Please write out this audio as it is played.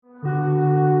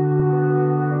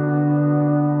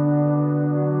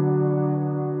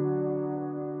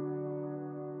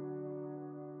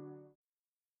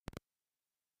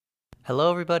Hello,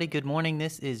 everybody. Good morning.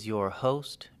 This is your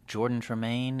host, Jordan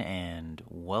Tremaine, and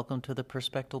welcome to the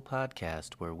Perspective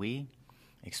Podcast, where we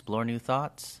explore new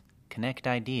thoughts, connect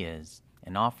ideas,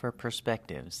 and offer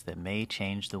perspectives that may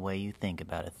change the way you think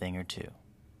about a thing or two.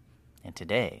 And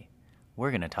today,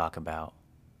 we're going to talk about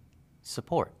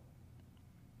support.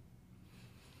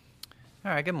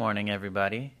 All right, good morning,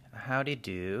 everybody. Howdy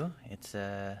do. It's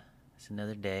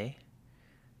another day,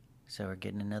 so we're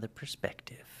getting another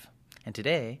perspective. And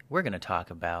today, we're going to talk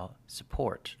about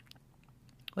support,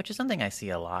 which is something I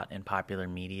see a lot in popular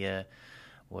media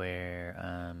where,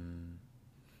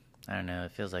 I don't know,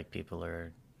 it feels like people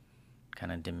are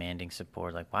kind of demanding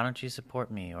support, like, why don't you support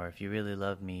me? Or if you really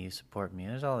love me, you support me.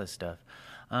 There's all this stuff,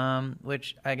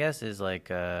 which I guess is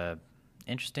like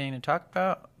interesting to talk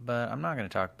about, but I'm not going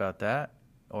to talk about that,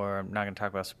 or I'm not going to talk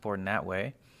about support in that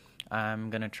way. I'm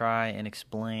going to try and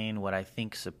explain what I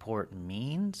think support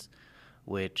means,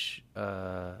 which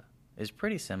is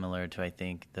pretty similar to, I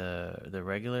think, the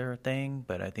regular thing,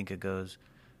 but I think it goes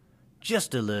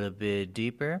just a little bit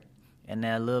deeper. And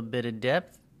that little bit of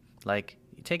depth, like,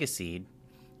 you take a seed.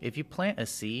 If you plant a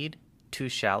seed too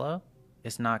shallow,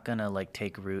 it's not going to, like,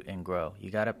 take root and grow.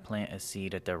 You got to plant a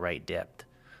seed at the right depth.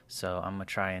 So I'm going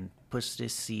to try and push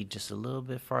this seed just a little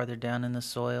bit farther down in the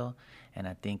soil, and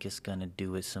I think it's going to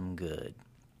do it some good.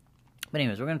 But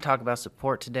anyways, we're going to talk about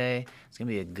support today. It's going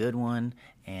to be a good one.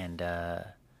 And,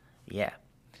 yeah.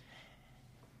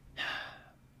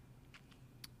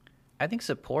 I think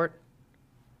support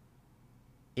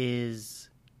is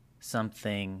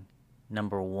something,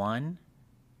 number one,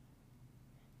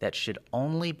 that should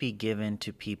only be given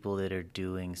to people that are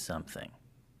doing something.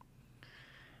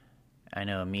 I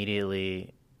know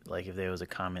immediately, like, if there was a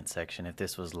comment section, if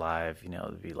this was live, you know,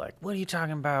 it'd be like, what are you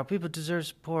talking about? People deserve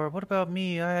support. What about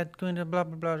me? I had going to blah,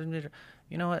 blah, blah.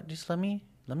 You know what? Just let me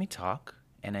talk.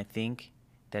 And I think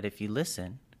that if you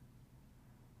listen,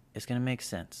 it's going to make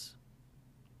sense.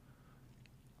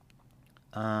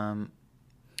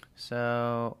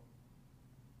 So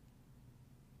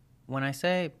when I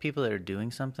say people that are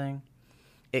doing something,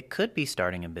 it could be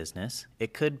starting a business.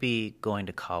 It could be going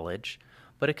to college.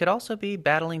 But it could also be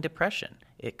battling depression.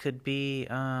 It could be,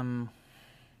 I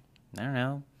don't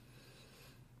know,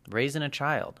 raising a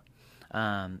child.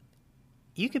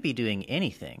 You could be doing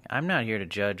anything. I'm not here to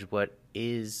judge what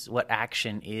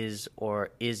action is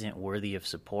or isn't worthy of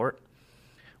support.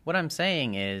 What I'm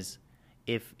saying is,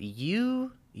 if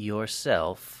you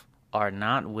yourself are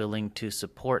not willing to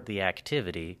support the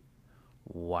activity,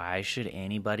 why should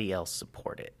anybody else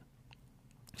support it?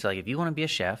 So, like, if you want to be a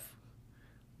chef,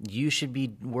 you should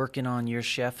be working on your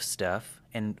chef stuff,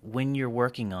 and when you're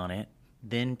working on it,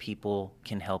 then people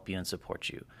can help you and support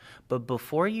you. But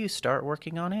before you start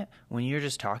working on it, when you're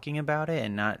just talking about it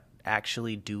and not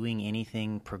actually doing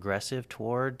anything progressive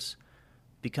towards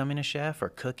becoming a chef or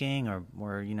cooking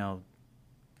or you know,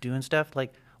 doing stuff,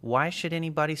 like, why should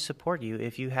anybody support you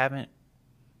if you haven't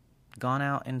gone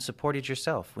out and supported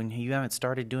yourself, when you haven't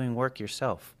started doing work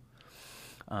yourself?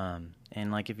 And,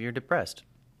 like, if you're depressed,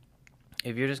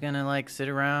 if you're just going to, like, sit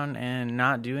around and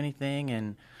not do anything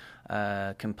and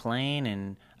complain,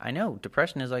 and I know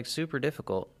depression is, like, super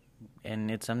difficult, and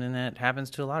it's something that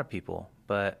happens to a lot of people,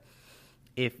 but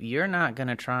if you're not going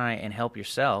to try and help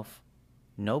yourself,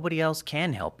 nobody else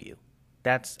can help you.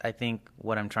 That's, I think,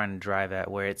 what I'm trying to drive at,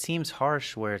 where it seems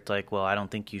harsh, where it's like, well, I don't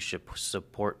think you should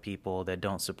support people that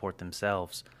don't support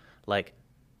themselves. Like,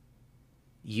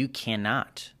 you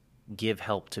cannot give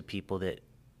help to people that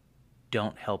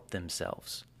don't help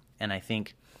themselves. And I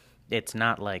think it's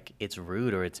not like it's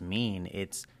rude or it's mean.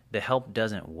 It's the help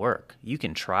doesn't work. You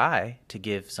can try to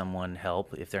give someone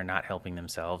help if they're not helping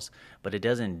themselves, but it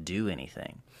doesn't do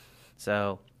anything.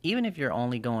 So even if you're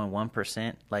only going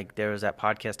 1%, like there was that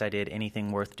podcast I did,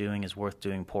 Anything Worth Doing is Worth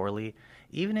Doing Poorly.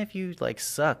 Even if you, like,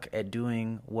 suck at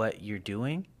doing what you're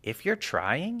doing, if you're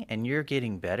trying and you're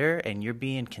getting better and you're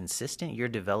being consistent, you're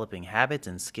developing habits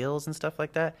and skills and stuff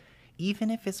like that,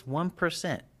 even if it's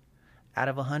 1% out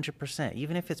of 100%,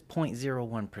 even if it's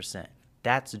 0.01%,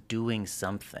 that's doing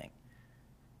something.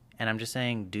 And I'm just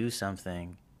saying, do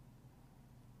something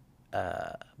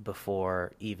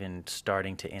before even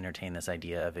starting to entertain this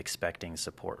idea of expecting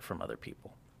support from other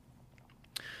people.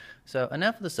 So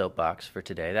enough of the soapbox for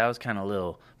today. That was kind of a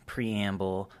little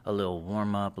preamble, a little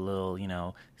warm up, a little, you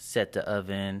know, set the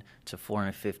oven to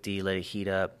 450, let it heat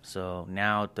up. So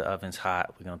now the oven's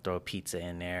hot, we're going to throw a pizza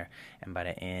in there. And by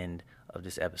the end of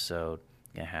this episode,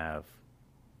 we're going to have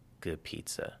good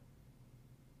pizza,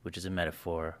 which is a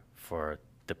metaphor for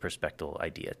the perspective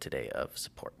idea today of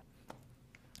support.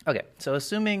 Okay, so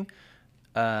assuming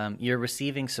you're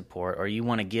receiving support or you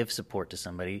want to give support to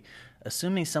somebody,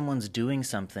 assuming someone's doing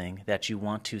something that you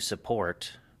want to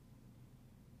support,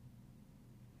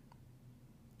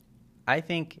 I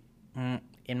think,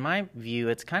 in my view,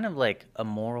 it's kind of like a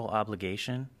moral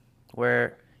obligation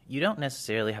where you don't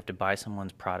necessarily have to buy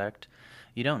someone's product.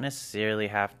 You don't necessarily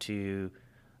have to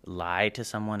lie to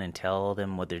someone and tell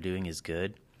them what they're doing is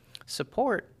good.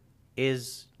 Support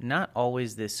is not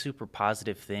always this super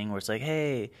positive thing where it's like,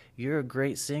 hey, you're a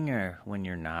great singer when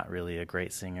you're not really a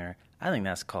great singer. I think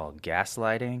that's called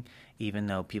gaslighting, even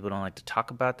though people don't like to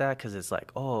talk about that because it's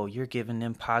like, oh, you're giving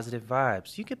them positive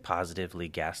vibes. You could positively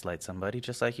gaslight somebody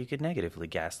just like you could negatively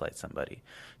gaslight somebody,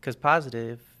 because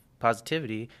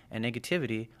positivity and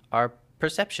negativity are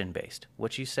perception based.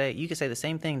 What you say, you could say the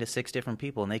same thing to 6 different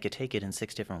people and they could take it in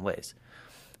 6 different ways.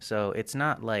 So it's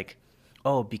not like,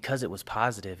 oh, because it was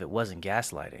positive, it wasn't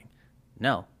gaslighting.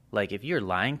 No, like if you're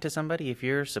lying to somebody, if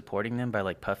you're supporting them by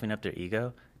like puffing up their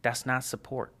ego, that's not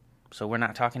support. So we're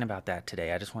not talking about that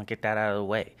today. I just want to get that out of the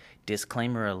way.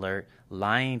 Disclaimer alert,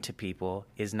 lying to people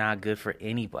is not good for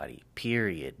anybody,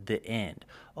 period, the end.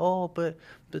 Oh, but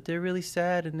they're really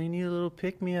sad and they need a little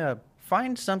pick-me-up.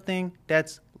 Find something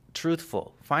that's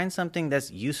truthful. Find something that's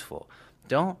useful.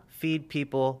 Don't feed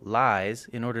people lies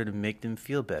in order to make them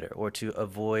feel better or to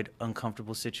avoid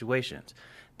uncomfortable situations.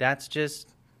 That's just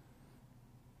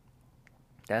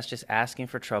asking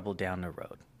for trouble down the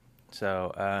road.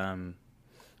 So,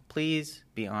 please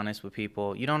be honest with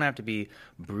people. You don't have to be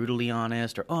brutally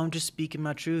honest or, oh, I'm just speaking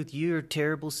my truth. You're a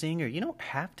terrible singer. You don't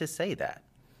have to say that,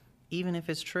 even if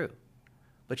it's true.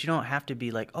 But you don't have to be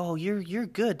like, oh, you're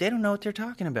good. They don't know what they're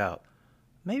talking about.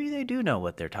 Maybe they do know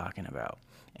what they're talking about.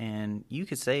 And you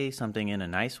could say something in a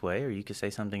nice way, or you could say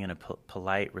something in a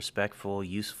polite, respectful,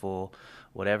 useful,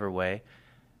 whatever way.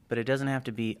 But it doesn't have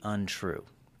to be untrue.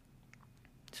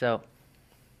 So,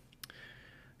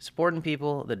 supporting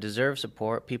people that deserve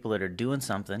support, people that are doing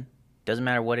something, doesn't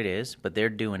matter what it is, but they're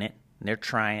doing it, they're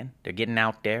trying, they're getting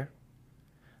out there.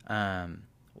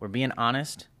 We're being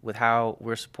honest with how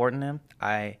we're supporting them.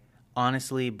 I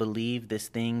honestly believe this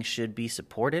thing should be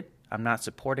supported. I'm not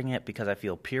supporting it because I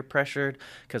feel peer pressured,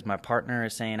 because my partner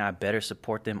is saying I better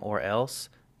support them or else.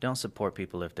 Don't support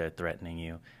people if they're threatening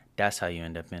you. That's how you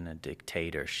end up in a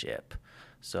dictatorship.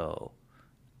 So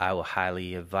I will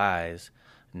highly advise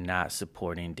not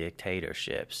supporting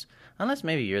dictatorships. Unless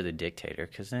maybe you're the dictator,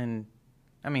 because then,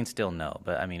 I mean, still no,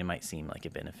 but I mean, it might seem like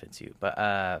it benefits you.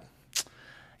 But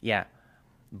yeah,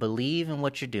 believe in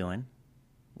what you're doing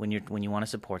when you want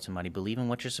to support somebody. Believe in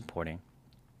what you're supporting.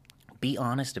 Be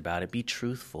honest about it. Be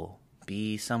truthful.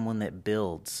 Be someone that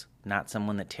builds, not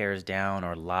someone that tears down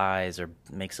or lies or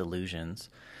makes illusions.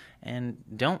 And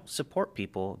don't support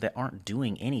people that aren't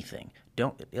doing anything.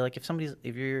 Don't, like,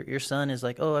 if your son is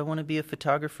like, oh, I want to be a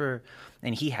photographer,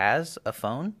 and he has a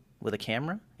phone with a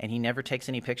camera and he never takes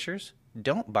any pictures,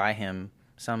 don't buy him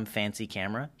some fancy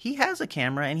camera. He has a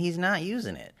camera and he's not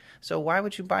using it. So why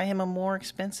would you buy him a more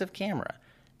expensive camera?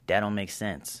 That don't make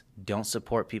sense. Don't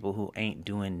support people who ain't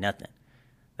doing nothing.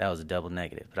 That was a double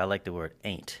negative, but I like the word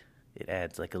ain't. It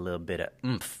adds like a little bit of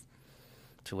oomph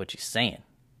to what you're saying.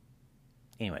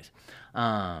 Anyways,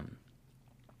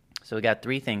 so we got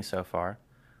 3 things so far.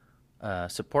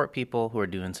 Support people who are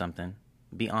doing something.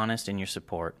 Be honest in your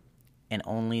support. And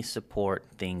only support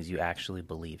things you actually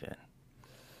believe in.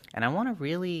 And I want to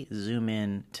really zoom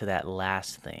in to that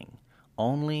last thing.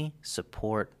 Only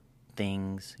support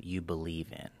things you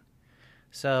believe in.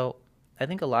 So I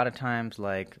think a lot of times,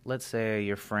 like, let's say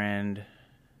your friend,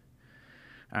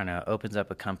 I don't know, opens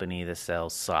up a company that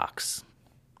sells socks.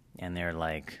 And they're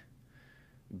like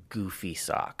goofy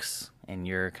socks, and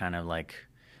you're kind of like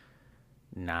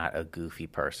not a goofy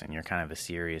person, you're kind of a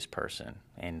serious person,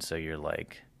 and so you're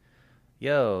like,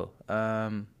 yo,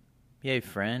 hey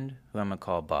friend, who I'm gonna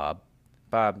call Bob,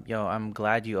 yo, I'm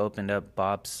glad you opened up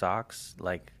Bob's Socks,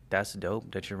 like that's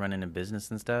dope that you're running a business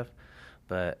and stuff,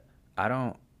 but I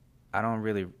don't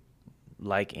really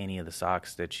like any of the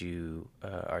socks that you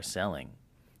are selling,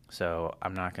 so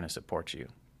I'm not gonna support you.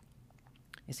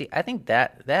 You see, I think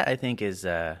that I think is,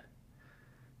 I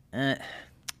think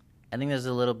there's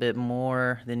a little bit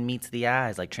more than meets the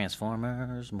eyes, like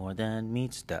Transformers, more than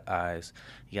meets the eyes.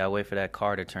 You gotta wait for that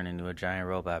car to turn into a giant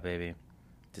robot, baby.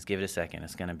 Just give it a second,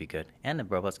 it's gonna be good. And the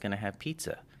robot's gonna have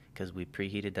pizza, because we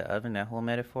preheated the oven, that whole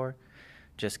metaphor.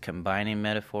 Just combining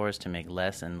metaphors to make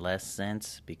less and less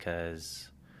sense, because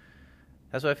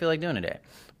that's what I feel like doing today.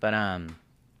 But,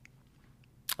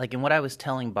 like in what I was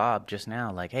telling Bob just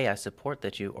now, like, hey, I support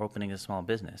that you're opening a small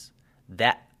business.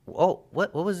 What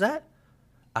was that?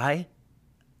 I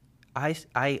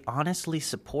honestly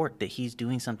support that he's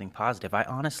doing something positive. I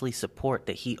honestly support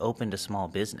that he opened a small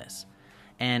business.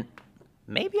 And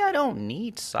maybe I don't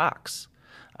need socks,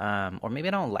 or maybe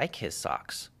I don't like his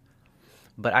socks,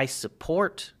 but I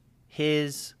support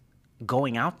his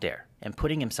going out there and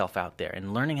putting himself out there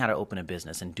and learning how to open a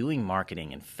business and doing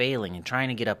marketing and failing and trying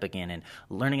to get up again and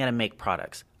learning how to make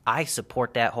products. I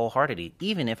support that wholeheartedly,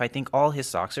 even if I think all his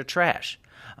socks are trash.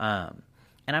 And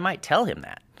I might tell him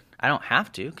that. I don't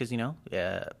have to, because,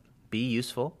 be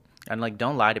useful. And, like,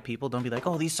 don't lie to people. Don't be like,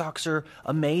 oh, these socks are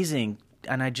amazing.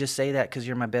 And I just say that because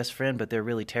you're my best friend, but they're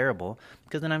really terrible.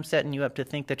 Because then I'm setting you up to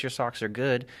think that your socks are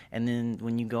good. And then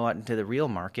when you go out into the real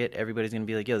market, everybody's going to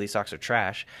be like, yo, these socks are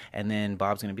trash. And then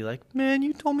Bob's going to be like, man,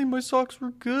 you told me my socks were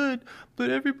good,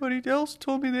 but everybody else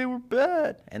told me they were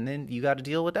bad. And then you got to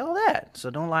deal with all that.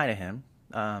 So don't lie to him.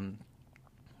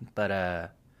 But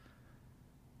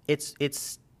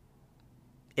it's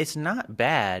not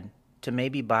bad to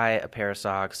maybe buy a pair of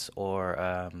socks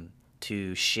or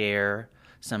to share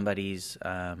somebody's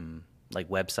like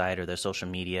website or their social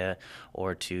media,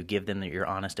 or to give them your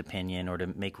honest opinion, or to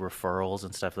make referrals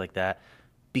and stuff like that,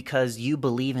 because you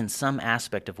believe in some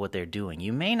aspect of what they're doing.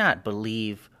 You may not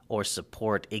believe or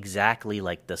support exactly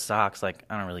like the socks. Like,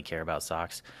 I don't really care about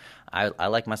socks. I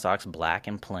like my socks black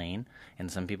and plain,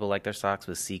 and some people like their socks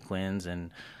with sequins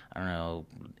and, I don't know,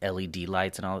 LED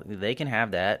lights and all. They can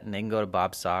have that, and they can go to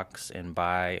Bob's Socks and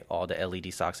buy all the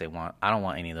LED socks they want. I don't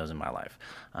want any of those in my life.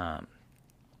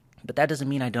 But that doesn't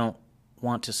mean I don't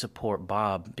want to support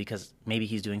Bob, because maybe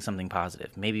he's doing something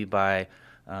positive. Maybe by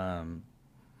running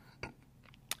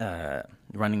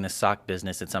the sock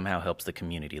business, it somehow helps the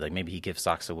community. Like, maybe he gives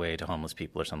socks away to homeless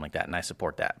people or something like that, and I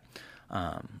support that.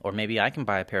 Or maybe I can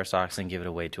buy a pair of socks and give it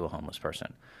away to a homeless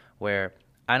person, where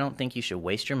I don't think you should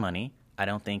waste your money. I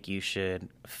don't think you should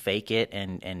fake it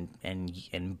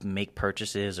and make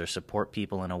purchases or support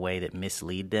people in a way that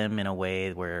mislead them, in a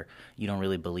way where you don't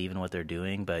really believe in what they're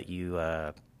doing, but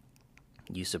you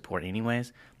support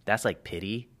anyways. That's like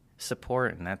pity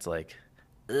support, and that's like,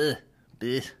 ugh,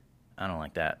 bleh. I don't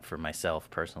like that for myself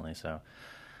personally, so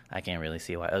I can't really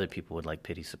see why other people would like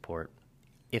pity support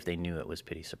if they knew it was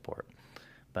pity support.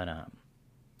 But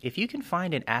if you can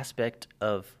find an aspect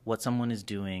of what someone is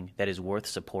doing that is worth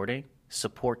supporting,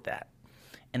 support that.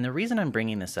 And the reason I'm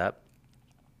bringing this up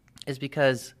is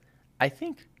because I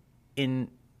think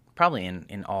probably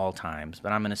in all times,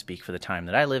 but I'm going to speak for the time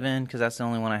that I live in, because that's the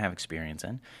only one I have experience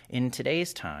in. In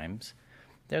today's times,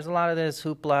 there's a lot of this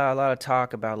hoopla, a lot of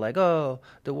talk about, like, oh,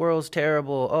 the world's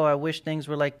terrible. Oh, I wish things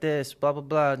were like this, blah, blah,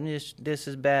 blah. This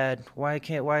is bad. Why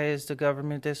is the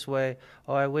government this way?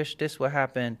 Oh, I wish this would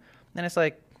happen. And it's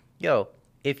like, yo,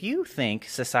 if you think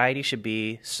society should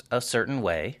be a certain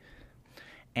way,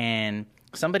 and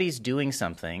somebody's doing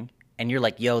something, and you're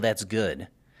like, yo, that's good.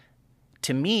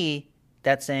 To me,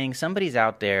 that's saying somebody's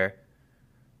out there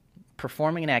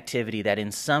performing an activity that in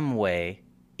some way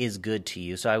is good to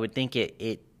you. So I would think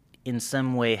it in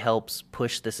some way helps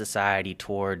push the society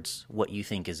towards what you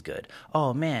think is good.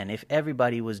 Oh man, if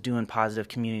everybody was doing positive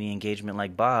community engagement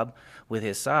like Bob with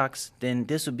his socks, then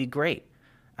this would be great.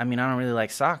 I mean, I don't really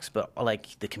like socks, but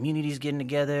like the community's getting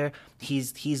together.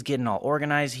 He's getting all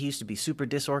organized. He used to be super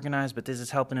disorganized, but this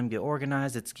is helping him get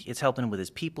organized. It's helping him with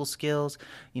his people skills.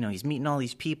 He's meeting all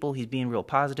these people. He's being real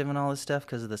positive and all this stuff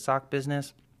because of the sock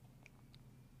business.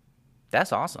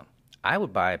 That's awesome. I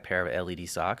would buy a pair of LED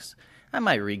socks. I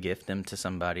might re-gift them to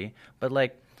somebody, but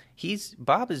like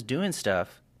Bob is doing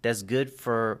stuff that's good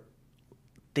for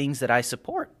things that I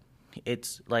support.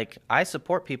 It's like, I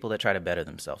support people that try to better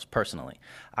themselves personally.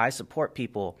 I support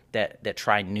people that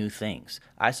try new things.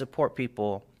 I support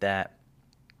people that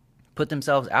put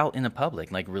themselves out in the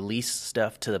public, like release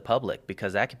stuff to the public,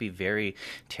 because that could be very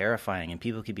terrifying and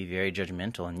people could be very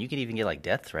judgmental, and you could even get like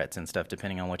death threats and stuff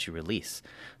depending on what you release.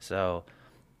 So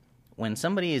when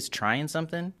somebody is trying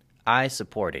something, I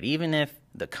support it. Even if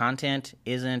the content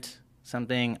isn't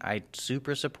something I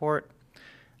super support,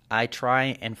 I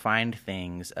try and find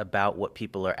things about what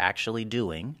people are actually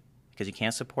doing, because you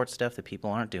can't support stuff that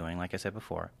people aren't doing, like I said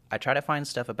before. I try to find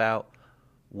stuff about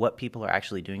what people are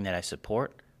actually doing that I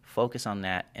support, focus on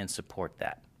that, and support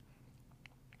that.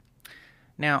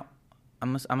 Now,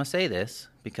 I'm going to say this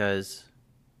because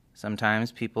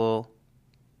sometimes people,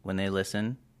 when they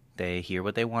listen, they hear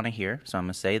what they want to hear. So I'm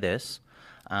going to say this.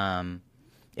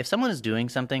 If someone is doing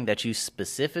something that you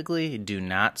specifically do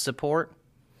not support,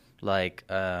 like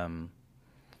let's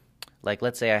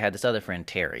say I had this other friend,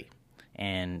 Terry,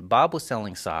 and Bob was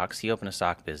selling socks. He opened a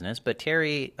sock business, but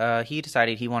Terry, he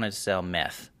decided he wanted to sell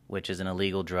meth, which is an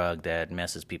illegal drug that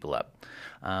messes people up.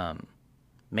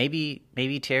 Maybe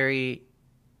Terry,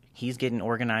 he's getting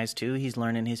organized too. He's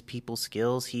learning his people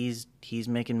skills. He's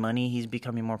making money. He's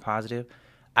becoming more positive.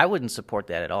 I wouldn't support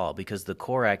that at all because the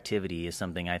core activity is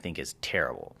something I think is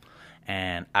terrible.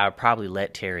 And I would probably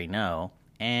let Terry know.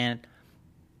 And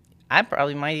I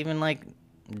probably might even like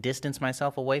distance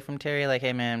myself away from Terry. Like,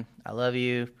 hey, man, I love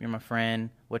you. You're my friend.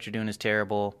 What you're doing is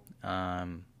terrible.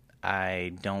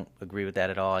 I don't agree with that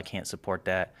at all. I can't support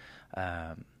that.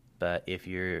 But if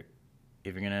you're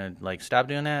gonna like stop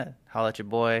doing that, holla at your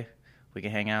boy. We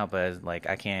can hang out, but like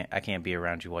I can't be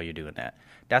around you while you're doing that.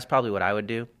 That's probably what I would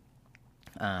do.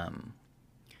 Um,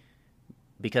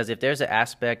 because if there's an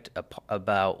aspect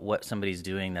about what somebody's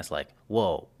doing that's like,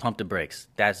 whoa, pump the brakes.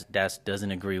 That's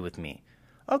doesn't agree with me.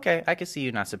 Okay, I can see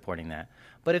you not supporting that.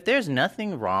 But if there's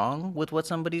nothing wrong with what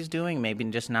somebody's doing, maybe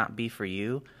just not be for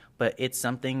you, but it's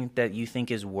something that you think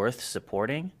is worth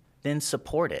supporting, then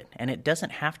support it. And it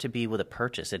doesn't have to be with a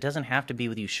purchase. It doesn't have to be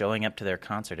with you showing up to their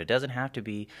concert. It doesn't have to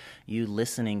be you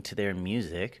listening to their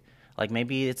music. Like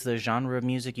maybe it's the genre of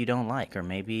music you don't like, or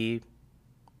maybe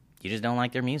you just don't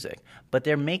like their music. But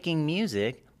they're making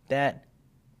music that,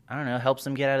 I don't know, helps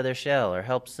them get out of their shell or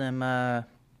helps them, or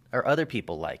other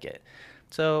people like it.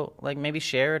 So, like, maybe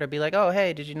share it or be like, oh,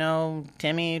 hey, did you know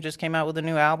Timmy just came out with a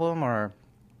new album? Or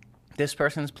this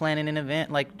person's planning an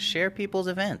event. Like, share people's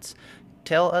events.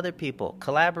 Tell other people.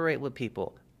 Collaborate with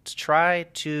people. Try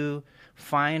to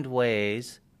find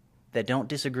ways that don't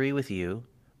disagree with you,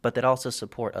 but that also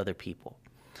support other people.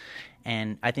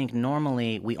 And I think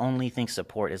normally we only think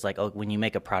support is like, oh, when you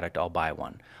make a product, I'll buy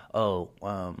one. Oh,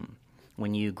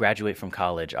 when you graduate from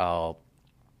college, I'll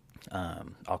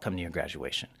come to your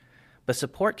graduation. But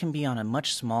support can be on a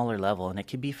much smaller level, and it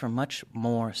can be for much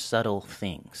more subtle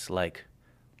things. Like,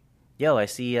 yo, I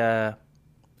see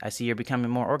you're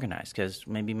becoming more organized because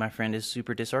maybe my friend is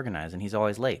super disorganized and he's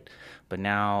always late. But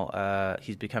now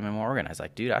he's becoming more organized.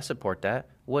 Like, dude, I support that.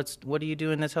 What are you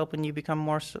doing that's helping you become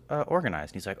more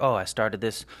organized? And he's like, oh, I started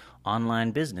this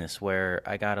online business where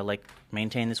I got to, like,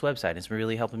 maintain this website. It's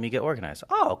really helping me get organized.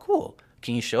 Oh, cool.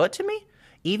 Can you show it to me?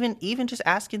 Even just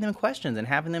asking them questions and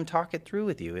having them talk it through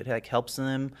with you, it like helps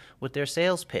them with their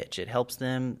sales pitch. It helps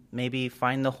them maybe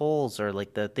find the holes or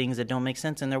like the things that don't make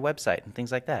sense in their website and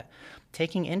things like that.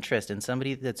 Taking interest in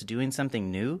somebody that's doing something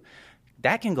new,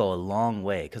 that can go a long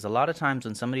way, because a lot of times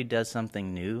when somebody does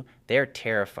something new, they're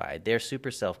terrified. They're super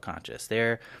self-conscious.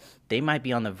 They might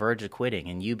be on the verge of quitting,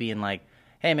 and you being like,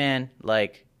 hey man,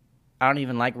 like, I don't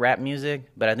even like rap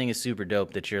music, but I think it's super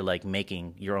dope that you're like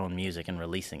making your own music and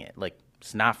releasing it. Like,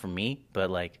 it's not for me,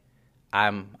 but like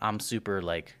I'm super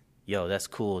like, yo, that's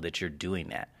cool that you're doing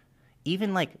that.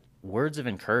 Even like words of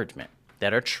encouragement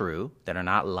that are true, that are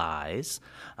not lies,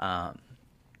 that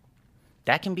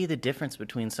can be the difference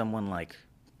between someone like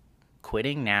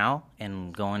quitting now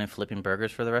and going and flipping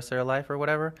burgers for the rest of their life or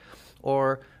whatever,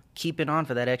 or keeping on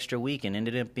for that extra week and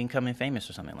ended up becoming famous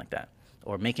or something like that,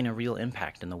 or making a real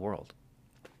impact in the world.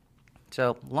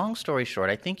 So long story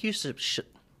short, I think you should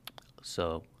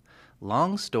support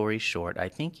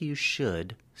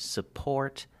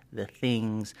the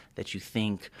things that you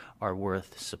think are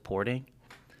worth supporting,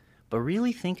 but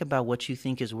really think about what you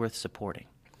think is worth supporting.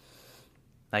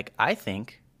 Like, I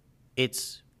think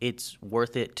it's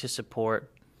worth it to support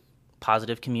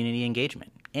positive community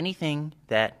engagement. Anything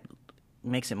that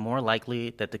makes it more likely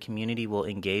that the community will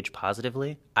engage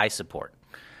positively, I support.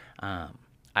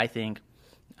 I think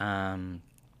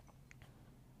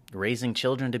raising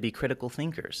children to be critical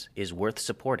thinkers is worth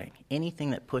supporting.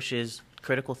 Anything that pushes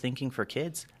critical thinking for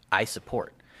kids, I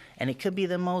support. And it could be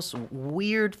the most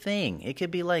weird thing. It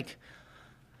could be like,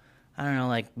 I don't know,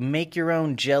 like make your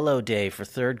own Jell-O day for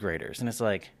third graders. And it's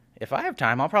like, if I have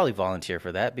time, I'll probably volunteer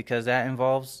for that, because that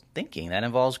involves thinking. That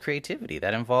involves creativity.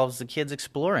 That involves the kids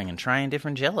exploring and trying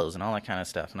different Jell-Os and all that kind of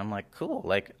stuff. And I'm like, cool.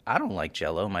 Like, I don't like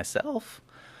Jell-O myself.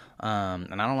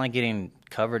 And I don't like getting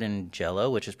covered in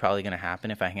Jell-O, which is probably going to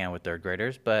happen if I hang out with third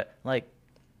graders. But, like,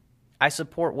 I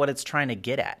support what it's trying to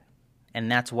get at. And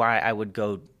that's why I would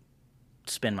go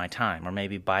spend my time, or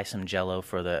maybe buy some Jell-O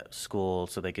for the school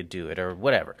so they could do it, or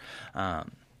whatever.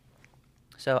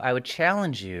 So I would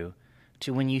challenge you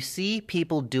to, when you see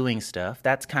people doing stuff,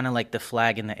 that's kind of like the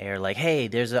flag in the air, like, hey,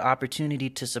 there's an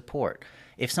opportunity to support.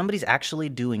 If somebody's actually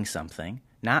doing something,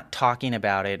 not talking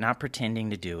about it, not pretending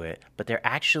to do it, but they're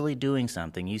actually doing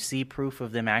something, you see proof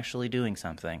of them actually doing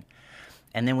something,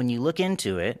 and then when you look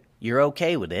into it, you're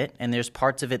okay with it, and there's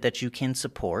parts of it that you can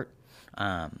support.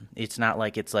 It's not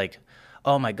like it's like,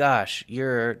 oh my gosh,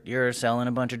 you're selling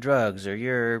a bunch of drugs, or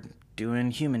you're doing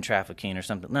human trafficking or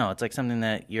something. No, it's like something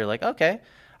that you're like, okay,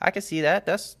 I can see that.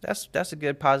 That's a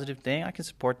good positive thing. I can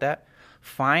support that.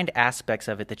 Find aspects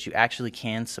of it that you actually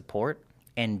can support,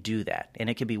 and do that. And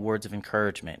it could be words of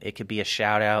encouragement. It could be a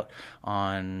shout out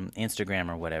on Instagram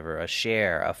or whatever, a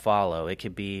share, a follow. It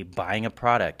could be buying a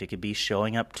product. It could be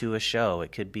showing up to a show.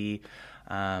 It could be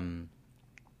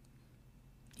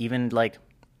even like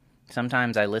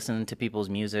sometimes I listen to people's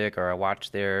music or I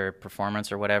watch their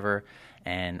performance or whatever,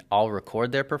 and I'll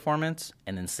record their performance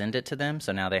and then send it to them.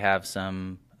 So now they have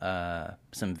some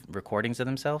recordings of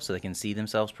themselves so they can see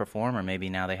themselves perform, or maybe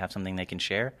now they have something they can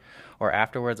share. Or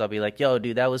afterwards I'll be like, yo,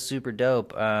 dude, that was super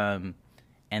dope. And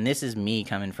this is me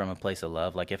coming from a place of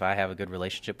love. Like if I have a good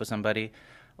relationship with somebody,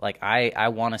 like I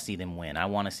want to see them win. I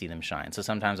want to see them shine. So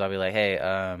sometimes I'll be like, hey,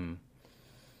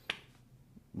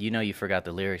 you forgot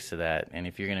the lyrics to that, and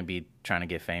if you're going to be trying to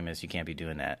get famous, you can't be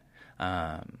doing that.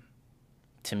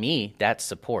 To me, that's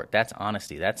support. That's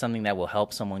honesty. That's something that will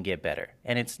help someone get better.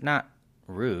 And it's not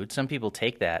rude. Some people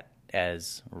take that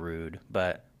as rude,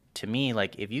 but to me,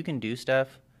 like if you can do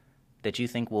stuff that you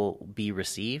think will be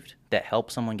received, that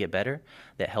helps someone get better,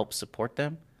 that helps support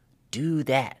them, do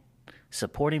that.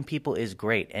 Supporting people is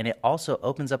great, and it also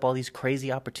opens up all these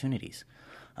crazy opportunities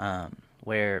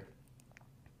where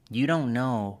you don't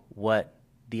know what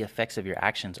the effects of your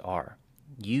actions are.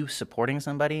 You supporting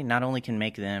somebody not only can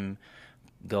make them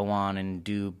go on and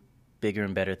do bigger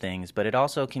and better things, but it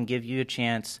also can give you a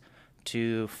chance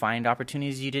to find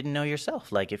opportunities you didn't know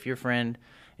yourself. Like if your friend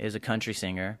is a country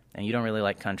singer and you don't really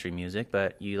like country music,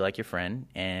 but you like your friend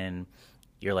and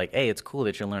you're like, hey, it's cool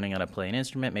that you're learning how to play an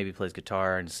instrument, maybe plays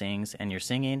guitar and sings, and you're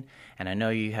singing, and I know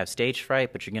you have stage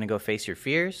fright, but you're going to go face your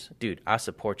fears. Dude, I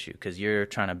support you because you're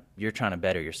trying to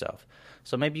better yourself.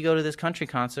 So maybe you go to this country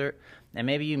concert, and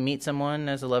maybe you meet someone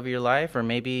as the love of your life, or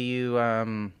maybe you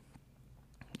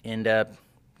end up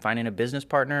finding a business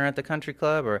partner at the country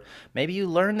club, or maybe you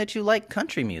learn that you like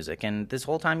country music, and this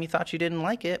whole time you thought you didn't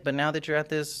like it, but now that you're at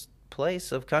this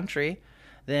place of country,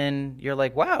 then you're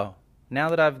like, wow, now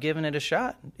that I've given it a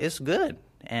shot, it's good.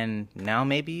 And now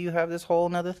maybe you have this whole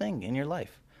nother thing in your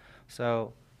life.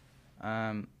 So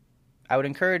I would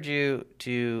encourage you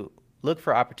to look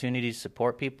for opportunities to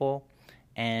support people,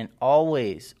 and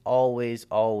always, always,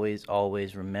 always,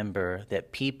 always remember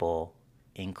that people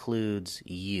includes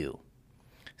you.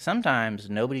 Sometimes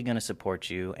nobody's going to support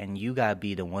you, and you got to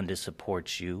be the one to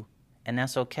support you, and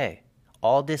that's okay.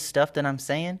 All this stuff that I'm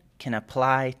saying can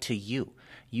apply to you.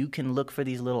 You can look for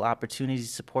these little opportunities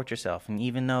to support yourself. And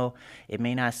even though it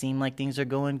may not seem like things are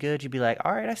going good, you'd be like,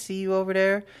 all right, I see you over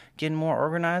there getting more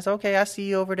organized. Okay, I see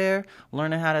you over there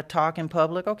learning how to talk in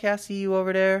public. Okay, I see you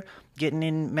over there getting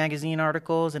in magazine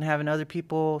articles and having other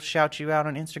people shout you out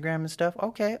on Instagram and stuff.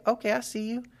 Okay, I see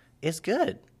you. It's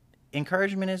good.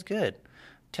 Encouragement is good.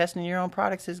 Testing your own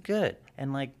products is good.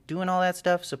 And like doing all that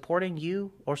stuff, supporting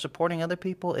you or supporting other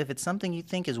people, if it's something you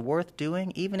think is worth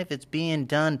doing, even if it's being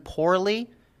done poorly,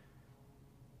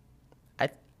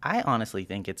 I honestly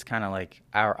think it's kind of like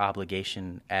our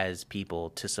obligation as people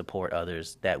to support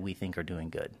others that we think are doing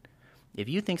good. If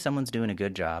you think someone's doing a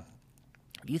good job,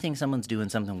 if you think someone's doing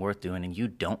something worth doing and you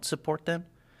don't support them,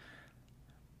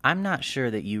 I'm not sure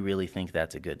that you really think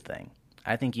that's a good thing.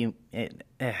 I think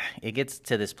it gets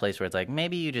to this place where it's like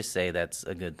maybe you just say that's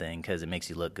a good thing because it makes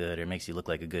you look good or makes you look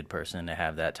like a good person to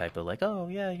have that type of like, oh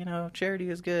yeah,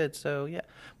 charity is good, so yeah.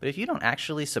 But if you don't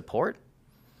actually support,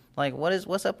 like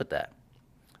what's up with that?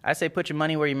 I say put your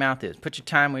money where your mouth is. Put your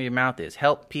time where your mouth is.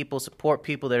 Help people, support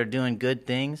people that are doing good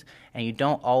things, and you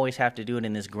don't always have to do it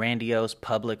in this grandiose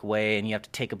public way, and you have to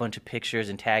take a bunch of pictures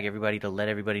and tag everybody to let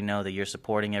everybody know that you're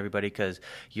supporting everybody because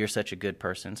you're such a good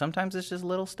person. Sometimes it's just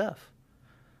little stuff.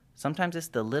 Sometimes it's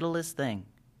the littlest thing,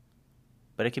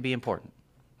 but it could be important.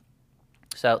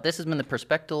 So this has been the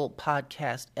Perspective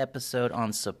Podcast episode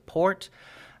on support.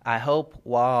 I hope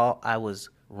while I was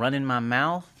running my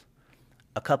mouth,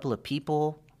 a couple of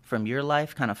people from your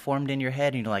life kind of formed in your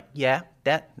head and you're like, yeah,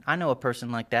 I know a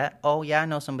person like that. Oh yeah, I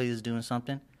know somebody who's doing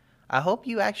something. I hope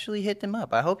you actually hit them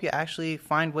up. I hope you actually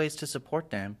find ways to support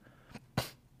them.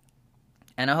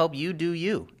 And I hope you do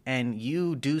you, and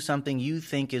you do something you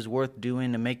think is worth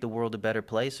doing to make the world a better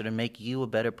place or to make you a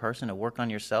better person, to work on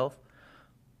yourself.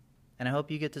 And I hope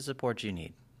you get the support you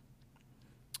need.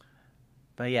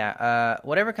 But yeah,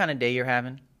 whatever kind of day you're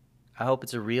having, I hope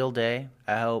it's a real day.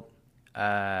 I hope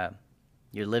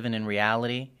you're living in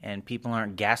reality and people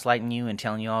aren't gaslighting you and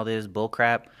telling you all this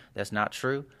bullcrap that's not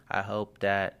true. I hope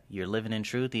that you're living in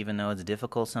truth even though it's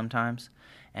difficult sometimes.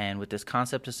 And with this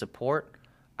concept of support,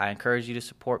 I encourage you to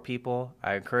support people.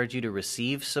 I encourage you to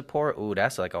receive support. Ooh,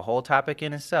 that's like a whole topic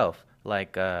in itself.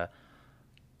 Like,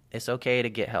 it's okay to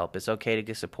get help. It's okay to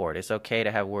get support. It's okay to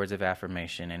have words of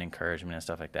affirmation and encouragement and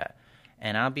stuff like that.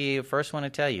 And I'll be the first one to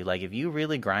tell you, like, if you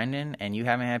really grinding and you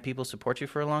haven't had people support you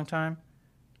for a long time,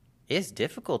 it's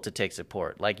difficult to take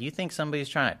support. Like, you think somebody's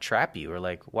trying to trap you, or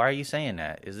like, why are you saying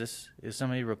that? Is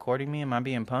somebody recording me? Am I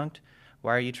being punked?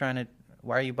 Why are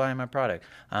you buying my product?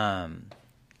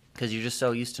 Because you're just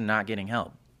so used to not getting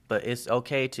help. But it's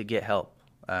okay to get help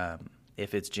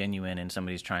if it's genuine and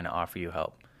somebody's trying to offer you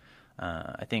help.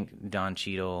 I think Don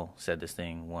Cheadle said this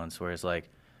thing once where it's like,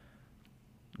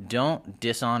 don't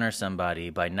dishonor somebody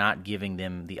by not giving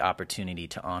them the opportunity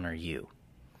to honor you.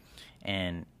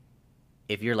 And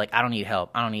if you're like, I don't need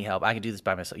help, I can do this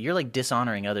by myself, you're like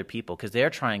dishonoring other people because they're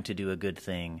trying to do a good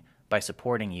thing by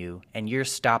supporting you, and you're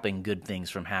stopping good things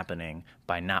from happening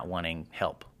by not wanting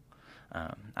help.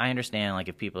 I understand, like,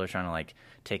 if people are trying to like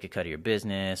take a cut of your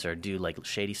business or do like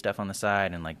shady stuff on the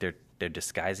side and like they're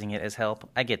disguising it as help.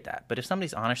 I get that. But if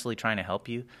somebody's honestly trying to help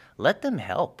you, let them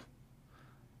help.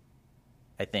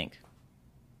 I think.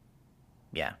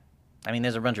 Yeah. I mean,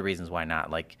 there's a bunch of reasons why not.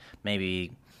 Like,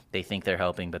 maybe they think they're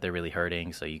helping, but they're really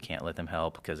hurting, so you can't let them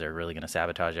help because they're really going to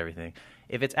sabotage everything.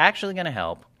 If it's actually going to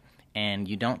help and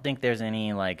you don't think there's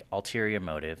any like ulterior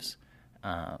motives,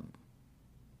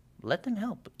 let them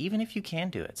help, even if you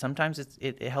can do it. Sometimes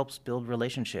it helps build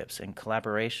relationships and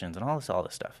collaborations and all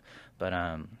this stuff. But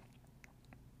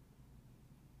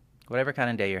whatever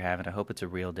kind of day you're having, I hope it's a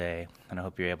real day, and I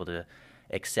hope you're able to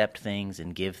accept things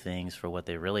and give things for what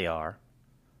they really are.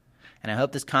 And I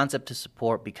hope this concept of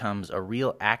support becomes a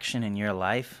real action in your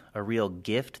life, a real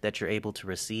gift that you're able to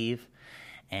receive,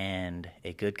 and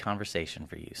a good conversation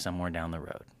for you somewhere down the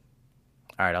road.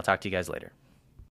 All right, I'll talk to you guys later.